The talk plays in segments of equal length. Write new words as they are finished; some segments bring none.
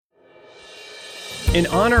In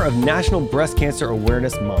honor of National Breast Cancer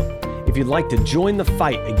Awareness Month, if you'd like to join the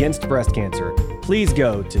fight against breast cancer, please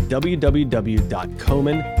go to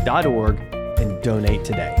www.komen.org and donate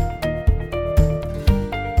today.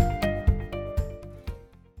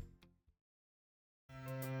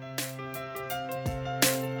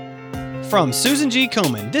 From Susan G.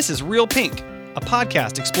 Komen, this is Real Pink, a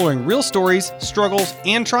podcast exploring real stories, struggles,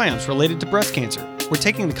 and triumphs related to breast cancer. We're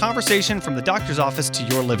taking the conversation from the doctor's office to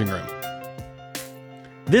your living room.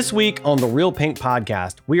 This week on the Real Pink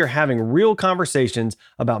podcast, we are having real conversations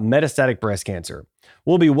about metastatic breast cancer.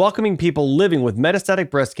 We'll be welcoming people living with metastatic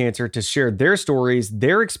breast cancer to share their stories,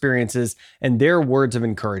 their experiences, and their words of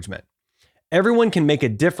encouragement. Everyone can make a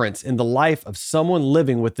difference in the life of someone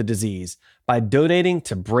living with the disease by donating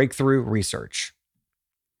to breakthrough research.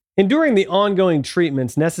 Enduring the ongoing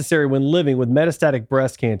treatments necessary when living with metastatic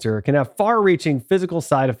breast cancer can have far-reaching physical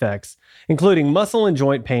side effects, including muscle and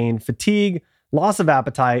joint pain, fatigue, loss of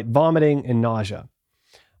appetite, vomiting, and nausea.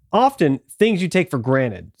 Often, things you take for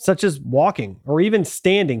granted, such as walking or even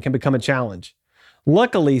standing, can become a challenge.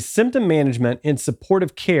 Luckily, symptom management and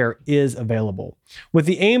supportive care is available, with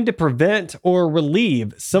the aim to prevent or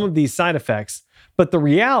relieve some of these side effects. But the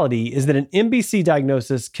reality is that an MBC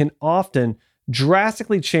diagnosis can often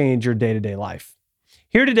drastically change your day-to-day life.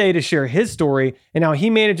 Here today to share his story and how he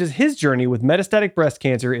manages his journey with metastatic breast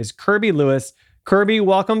cancer is Kirby Lewis. Kirby,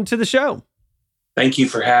 welcome to the show. Thank you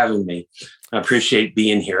for having me. I appreciate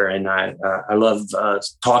being here, and I love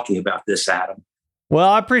talking about this, Adam. Well,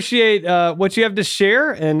 I appreciate what you have to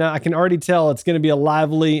share, and I can already tell it's going to be a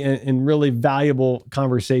lively and really valuable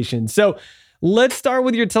conversation. So let's start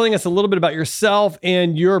with you telling us a little bit about yourself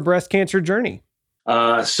and your breast cancer journey.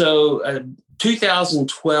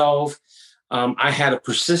 2012, I had a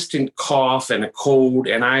persistent cough and a cold,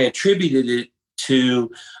 and I attributed it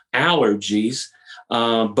to allergies.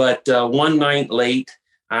 But one night late,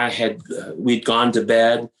 we'd gone to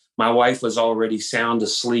bed. My wife was already sound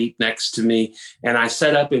asleep next to me. And I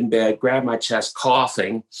sat up in bed, grabbed my chest,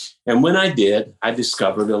 coughing. And when I did, I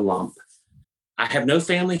discovered a lump. I have no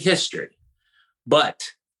family history, but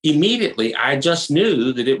immediately I just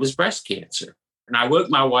knew that it was breast cancer. And I woke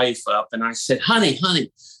my wife up and I said, honey,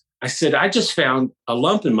 I said, I just found a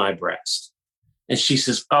lump in my breast. And she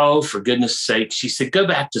says, oh, for goodness sake. She said, go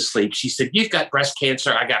back to sleep. She said, you've got breast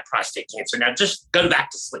cancer. I got prostate cancer. Now just go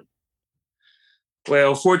back to sleep.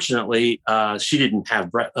 Well, fortunately, she didn't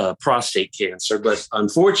have prostate cancer, but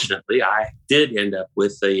unfortunately, I did end up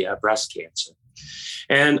with the breast cancer.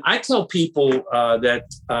 And I tell people that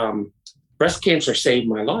breast cancer saved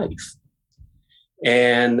my life.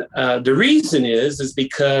 And the reason is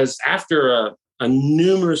because after a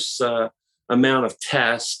numerous amount of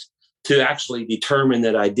tests, to actually determine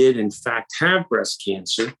that I did, in fact, have breast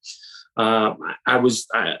cancer, I was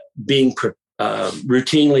being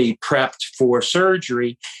routinely prepped for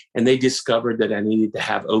surgery, and they discovered that I needed to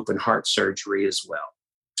have open heart surgery as well.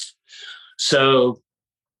 So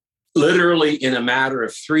literally in a matter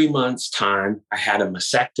of 3 months' time, I had a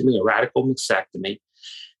mastectomy, a radical mastectomy,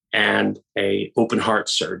 and a open heart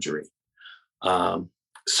surgery.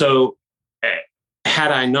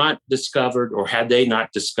 Had I not discovered, or had they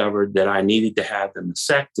not discovered that I needed to have the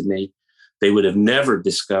mastectomy, they would have never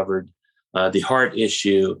discovered the heart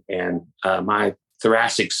issue. And my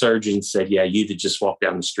thoracic surgeon said, yeah, you'd have just walked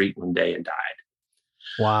down the street one day and died.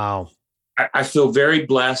 Wow. I feel very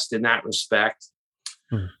blessed in that respect.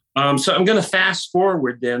 So I'm going to fast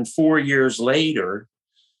forward then 4 years later.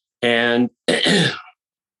 And in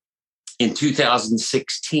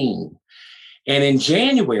 2016, and in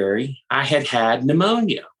January, I had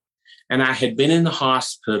pneumonia, and I had been in the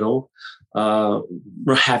hospital,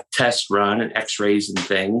 had tests run and x-rays and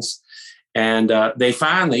things. And they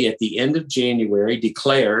finally, at the end of January,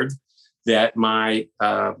 declared that I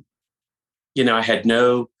had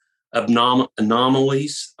no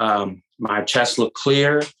anomalies. My chest looked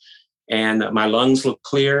clear, and my lungs looked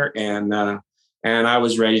clear, and I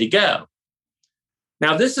was ready to go.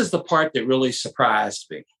 Now, this is the part that really surprised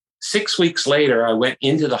me. 6 weeks later, I went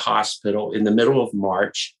into the hospital in the middle of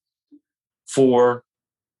March for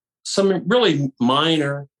some really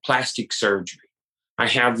minor plastic surgery. I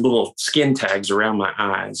have little skin tags around my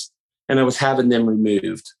eyes, and I was having them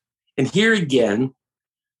removed. And here again,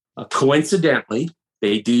 coincidentally,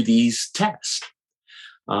 they do these tests.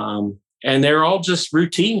 And they're all just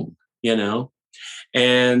routine,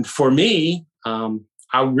 And for me,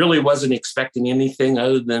 I really wasn't expecting anything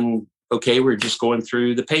other than, okay, we're just going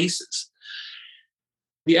through the paces.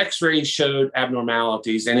 The x-rays showed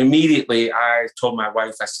abnormalities, and immediately I told my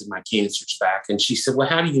wife, I said, my cancer's back. And she said, well,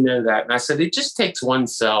 how do you know that? And I said, it just takes one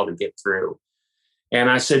cell to get through. And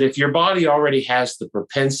I said, if your body already has the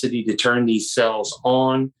propensity to turn these cells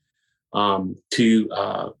on,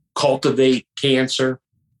 to cultivate cancer,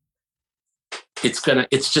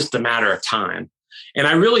 it's just a matter of time. And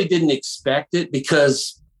I really didn't expect it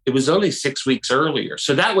because it was only 6 weeks earlier.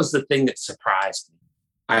 So that was the thing that surprised me.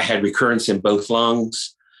 I had recurrence in both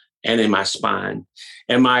lungs and in my spine.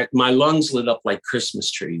 And my lungs lit up like Christmas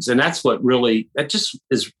trees. And that just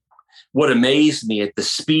is what amazed me at the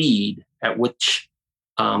speed at which,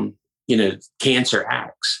 cancer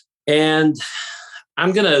acts. And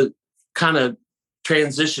I'm going to kind of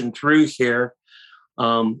transition through here.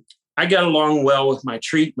 I got along well with my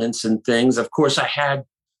treatments and things. Of course, I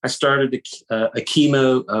started a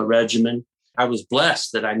chemo regimen. I was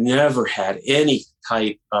blessed that I never had any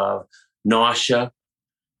type of nausea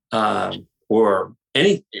or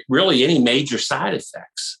any major side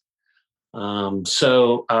effects.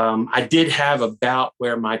 So I did have a bout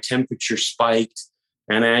where my temperature spiked,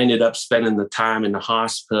 and I ended up spending the time in the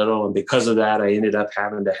hospital. And because of that, I ended up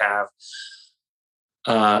having to have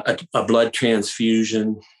a blood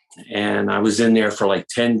transfusion. And I was in there for like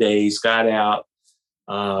 10 days, got out,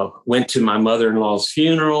 went to my mother-in-law's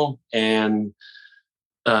funeral, and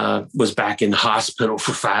was back in the hospital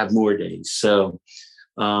for 5 more days. So,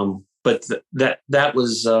 but that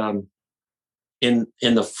was in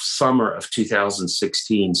the summer of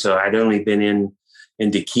 2016. So I'd only been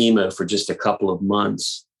into chemo for just a couple of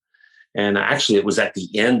months. And actually, it was at the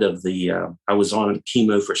end of I was on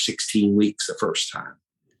chemo for 16 weeks the first time.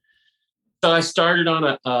 So I started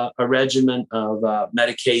on a regimen of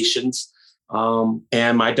medications,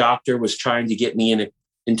 and my doctor was trying to get me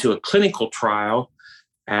into a clinical trial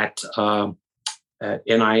at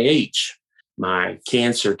NIH. My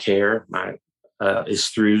cancer care is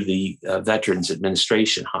through the Veterans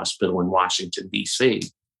Administration Hospital in Washington, D.C.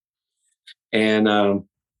 And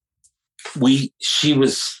she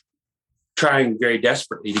was trying very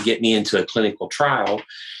desperately to get me into a clinical trial.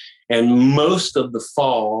 And most of the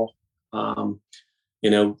fall,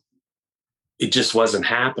 it just wasn't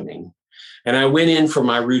happening. And I went in for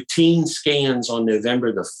my routine scans on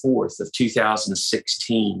November the 4th of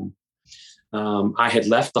 2016. I had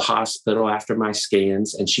left the hospital after my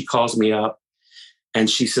scans, and she calls me up and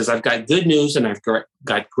she says, I've got good news and I've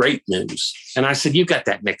got great news. And I said, you got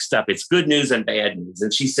that mixed up. It's good news and bad news.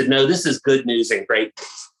 And she said, no, this is good news and great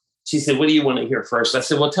news. She said, what do you want to hear first? I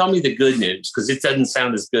said, well, tell me the good news, because it doesn't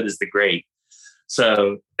sound as good as the great.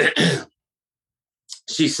 So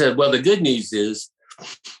she said, well, the good news is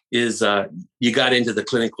you got into the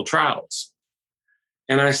clinical trials.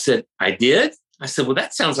 And I said, I did? I said, well,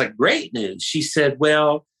 that sounds like great news. She said,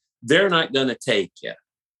 well, they're not going to take you.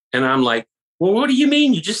 And I'm like, well, what do you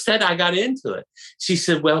mean? You just said I got into it. She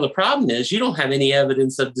said, well, the problem is you don't have any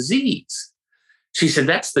evidence of disease. She said,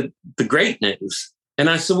 that's the great news. And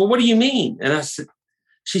I said, well, what do you mean? And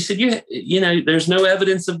she said, there's no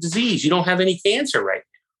evidence of disease. You don't have any cancer right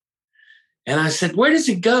now. And I said, where does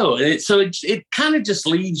it go? And it kind of just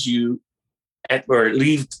leaves you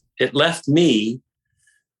it left me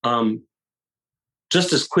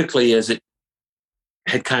just as quickly as it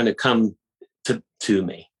had kind of come to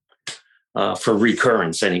me for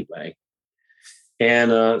recurrence anyway.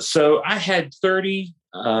 And so I had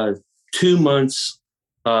 32 months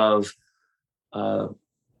of no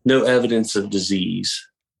evidence of disease.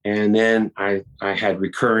 And then I had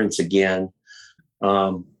recurrence again.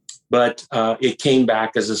 But it came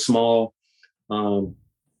back as a small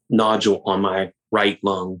nodule on my right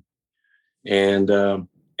lung. And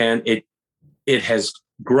it has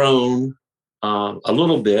grown a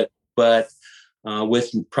little bit, but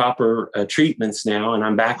with proper treatments now, and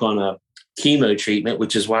I'm back on a chemo treatment,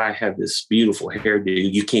 which is why I have this beautiful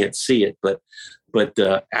hairdo. You can't see it, but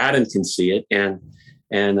Adam can see it. And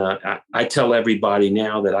I tell everybody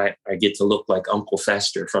now that I get to look like Uncle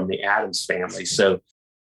Fester from the Addams Family. So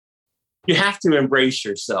you have to embrace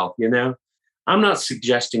yourself, I'm not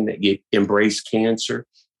suggesting that you embrace cancer,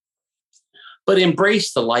 but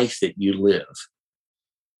embrace the life that you live.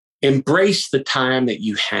 Embrace the time that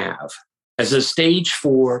you have. As a stage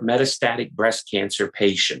 4 metastatic breast cancer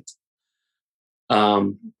patient,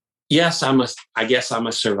 yes, I guess I'm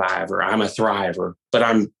a survivor. I'm a thriver, but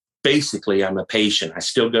I'm a patient. I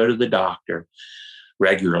still go to the doctor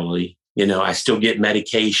regularly. I still get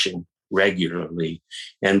medication regularly.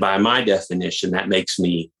 And by my definition, that makes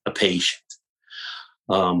me a patient.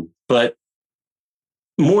 But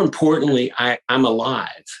more importantly, I'm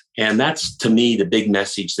alive. And that's, to me, the big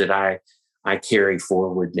message that I carry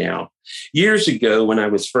forward now. Years ago, when I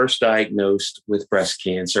was first diagnosed with breast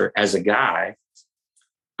cancer as a guy,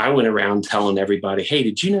 I went around telling everybody, hey,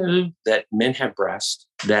 did you know that men have breasts,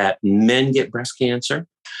 that men get breast cancer?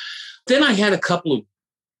 Then I had a couple of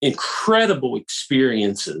incredible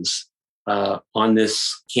experiences on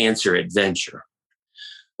this cancer adventure.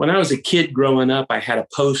 When I was a kid growing up, I had a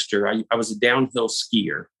poster. I was a downhill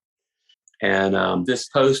skier. And this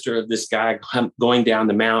poster of this guy going down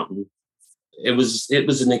the mountain, it was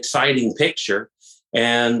an exciting picture.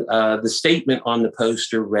 And the statement on the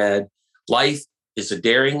poster read, life is a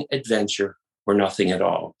daring adventure or nothing at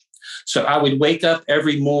all. So I would wake up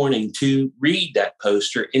every morning to read that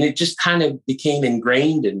poster, and it just kind of became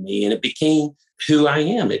ingrained in me, and it became who I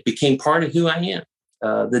am. It became part of who I am.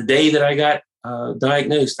 The day that I got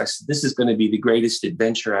diagnosed, I said, this is going to be the greatest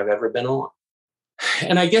adventure I've ever been on.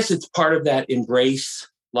 And I guess it's part of that embrace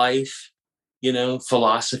life,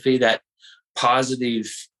 philosophy, that positive,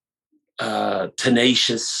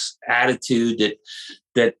 tenacious attitude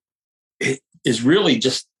that is really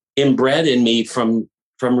just inbred in me from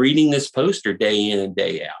reading this poster day in and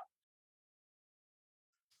day out.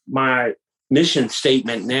 My mission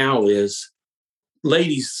statement now is,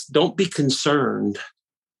 ladies, don't be concerned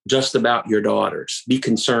just about your daughters. Be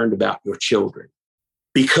concerned about your children,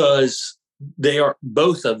 because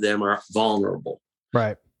both of them are vulnerable.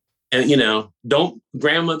 Right. And,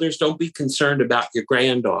 grandmothers, don't be concerned about your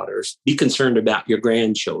granddaughters. Be concerned about your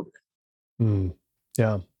grandchildren.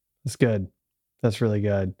 Yeah, that's good. That's really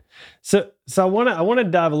good. So I want to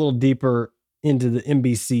dive a little deeper into the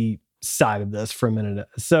MBC side of this for a minute.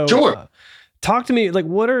 So sure. Talk to me, like,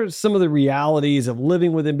 what are some of the realities of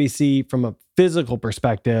living with MBC from a physical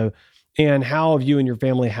perspective, and how have you and your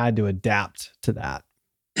family had to adapt to that?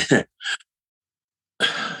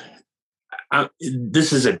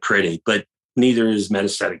 This isn't pretty, but neither is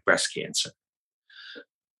metastatic breast cancer.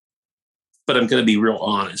 But I'm going to be real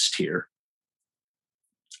honest here.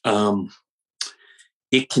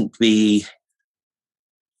 It can be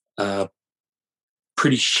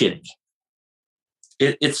pretty shitty.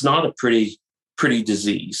 It's not a pretty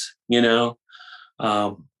disease,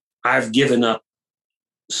 I've given up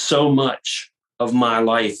so much of my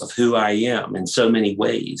life, of who I am, in so many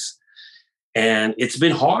ways. And it's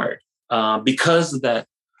been hard because of that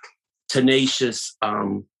tenacious,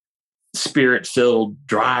 spirit-filled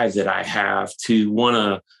drive that I have to want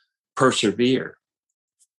to persevere.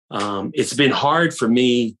 It's been hard for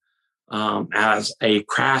me as a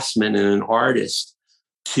craftsman and an artist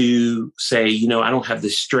to say, I don't have the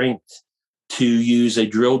strength to use a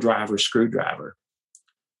drill driver, screwdriver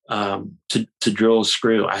to drill a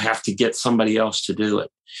screw. I have to get somebody else to do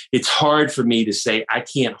it. It's hard for me to say I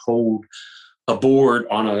can't hold a board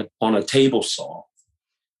on a table saw.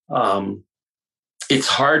 It's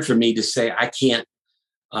hard for me to say I can't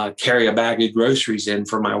carry a bag of groceries in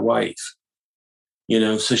for my wife.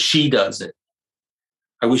 So she does it.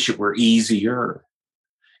 I wish it were easier.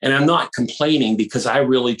 And I'm not complaining, because I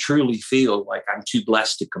really, truly feel like I'm too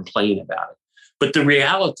blessed to complain about it. But the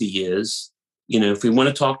reality is, if we want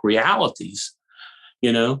to talk realities,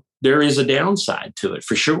 there is a downside to it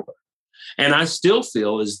for sure. And I still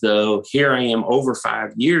feel as though here I am over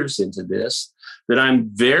 5 years into this, that I'm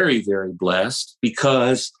very, very blessed,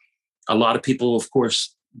 because a lot of people, of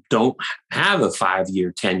course, don't have a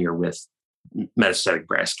 5-year tenure with metastatic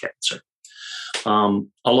breast cancer.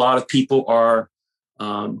 A lot of people are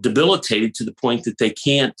debilitated to the point that they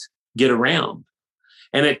can't get around.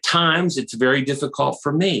 And at times it's very difficult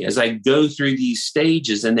for me as I go through these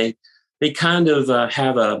stages, and they kind of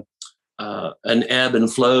have an ebb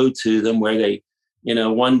and flow to them, where they,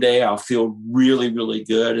 one day I'll feel really, really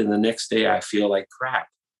good, and the next day I feel like crap.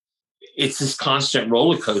 It's this constant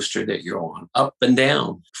roller coaster that you're on, up and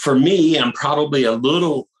down. For me, I'm probably a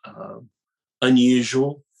little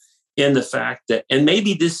unusual in the fact that, and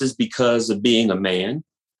maybe this is because of being a man,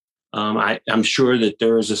 I'm sure that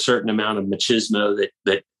there is a certain amount of machismo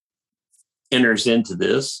that enters into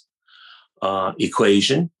this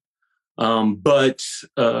equation. But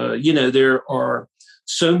there are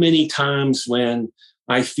so many times when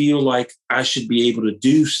I feel like I should be able to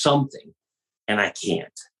do something, and I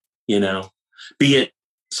can't, be it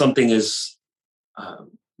something as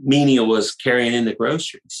menial as carrying in the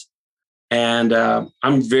groceries. And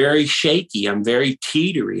I'm very shaky. I'm very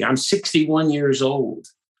teetery. I'm 61 years old.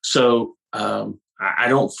 So I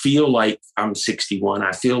don't feel like I'm 61.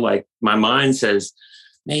 I feel like my mind says,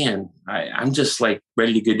 man, I'm just like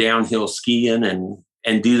ready to go downhill skiing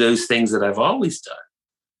and do those things that I've always done.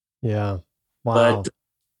 Yeah. Wow. But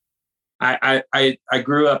I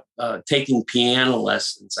grew up taking piano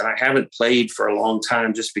lessons, and I haven't played for a long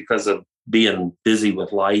time just because of being busy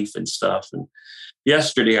with life and stuff. And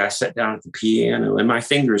yesterday I sat down at the piano, and my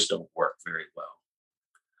fingers don't work very well.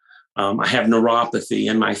 I have neuropathy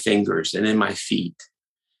in my fingers and in my feet.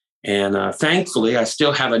 And thankfully, I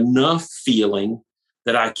still have enough feeling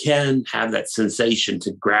that I can have that sensation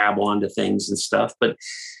to grab onto things and stuff. But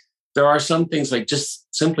there are some things like just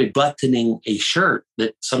simply buttoning a shirt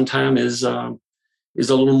that sometimes is a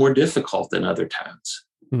little more difficult than other times.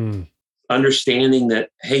 Mm. Understanding that,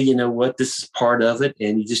 hey, you know what, this is part of it,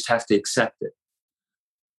 and you just have to accept it.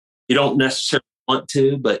 You don't necessarily want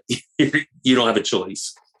to, but you don't have a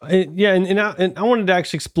choice. Yeah, and I wanted to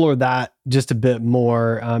actually explore that just a bit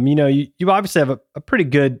more. You obviously have a pretty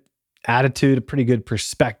good attitude, a pretty good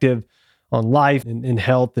perspective on life and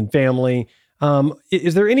health and family.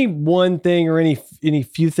 Is there any one thing or any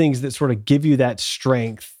few things that sort of give you that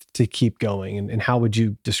strength to keep going? And how would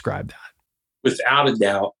you describe that? Without a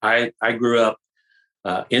doubt, I grew up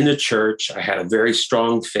in the church. I had a very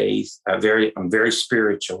strong faith. I'm very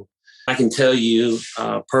spiritual. I can tell you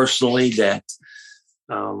personally that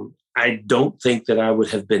I don't think that I would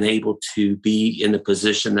have been able to be in the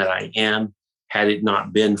position that I am had it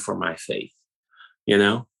not been for my faith,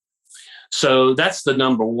 So that's the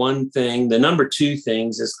number one thing. The number two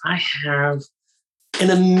things is I have an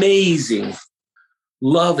amazing,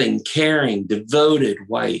 loving, caring, devoted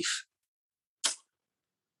wife.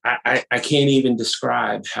 I can't even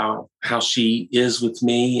describe how she is with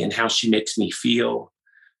me and how she makes me feel.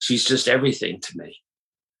 She's just everything to me.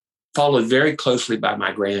 Followed very closely by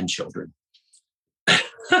my grandchildren.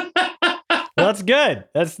 Well, that's good.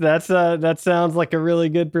 That sounds like a really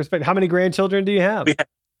good perspective. How many grandchildren do you have?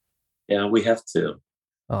 We have two.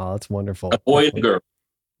 Oh, that's wonderful. A boy and a girl.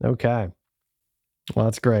 Okay. Well,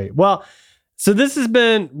 that's great. Well, so this has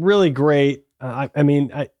been really great. I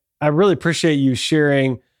really appreciate you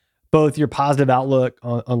sharing both your positive outlook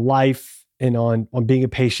on life and on being a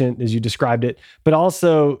patient, as you described it, but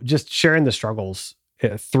also just sharing the struggles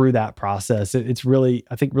through that process. It's really,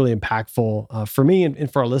 I think, really impactful for me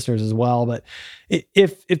and for our listeners as well. But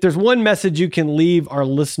if there's one message you can leave our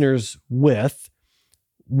listeners with,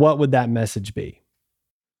 what would that message be?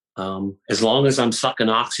 As long as I'm sucking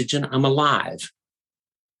oxygen, I'm alive.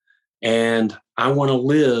 And I want to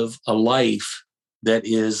live a life that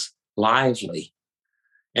is lively.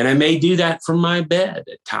 And I may do that from my bed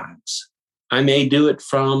at times. I may do it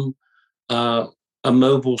from a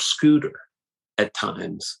mobile scooter at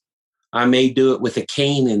times. I may do it with a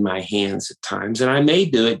cane in my hands at times. And I may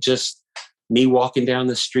do it just me walking down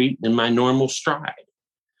the street in my normal stride.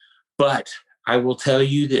 But I will tell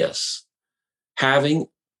you this, having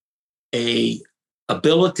a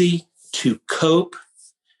ability to cope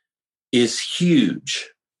is huge,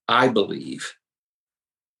 I believe.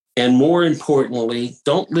 And more importantly,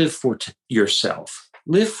 don't live for yourself.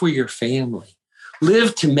 Live for your family.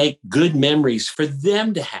 Live to make good memories for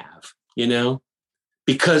them to have,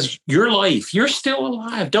 because your life, you're still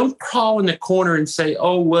alive. Don't crawl in the corner and say,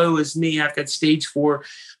 oh, woe is me. I've got stage 4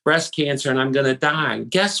 breast cancer and I'm going to die.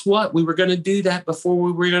 Guess what? We were going to do that before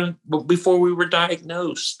we were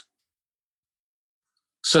diagnosed.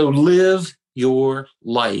 So live your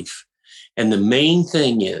life. And the main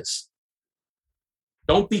thing is,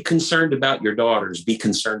 don't be concerned about your daughters. Be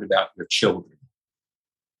concerned about your children.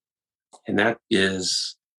 And that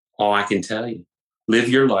is all I can tell you. Live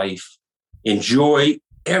your life. Enjoy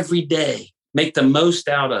every day. Make the most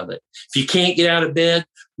out of it. If you can't get out of bed,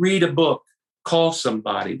 read a book, call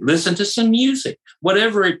somebody, listen to some music,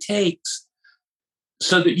 whatever it takes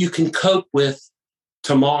so that you can cope with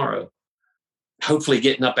tomorrow. Hopefully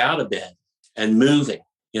getting up out of bed and moving,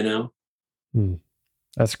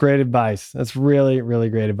 That's great advice. That's really, really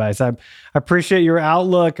great advice. I appreciate your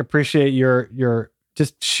outlook. Appreciate your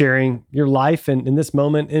just sharing your life and in this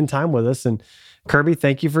moment in time with us. And Kirby,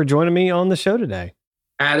 thank you for joining me on the show today.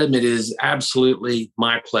 Adam, it is absolutely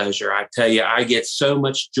my pleasure. I tell you, I get so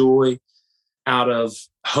much joy out of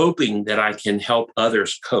hoping that I can help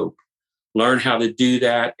others cope, learn how to do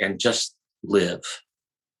that, and just live.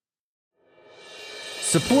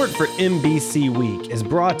 Support for MBC Week is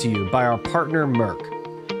brought to you by our partner,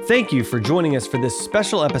 Merck. Thank you for joining us for this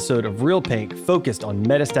special episode of Real Pink focused on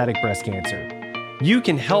metastatic breast cancer. You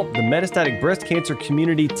can help the metastatic breast cancer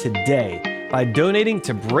community today by donating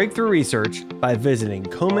to Breakthrough Research by visiting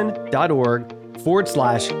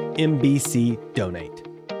komen.org/MBC donate.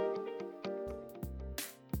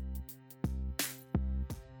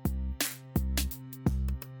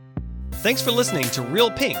 Thanks for listening to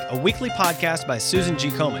Real Pink, a weekly podcast by Susan G.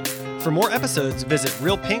 Komen. For more episodes, visit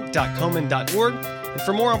realpink.komen.org, and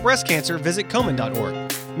for more on breast cancer, visit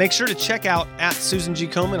komen.org. Make sure to check out @Susan G.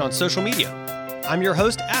 Komen on social media. I'm your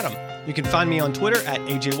host, Adam. You can find me on Twitter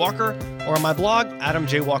 @AJ Walker or on my blog,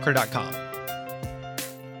 adamjwalker.com.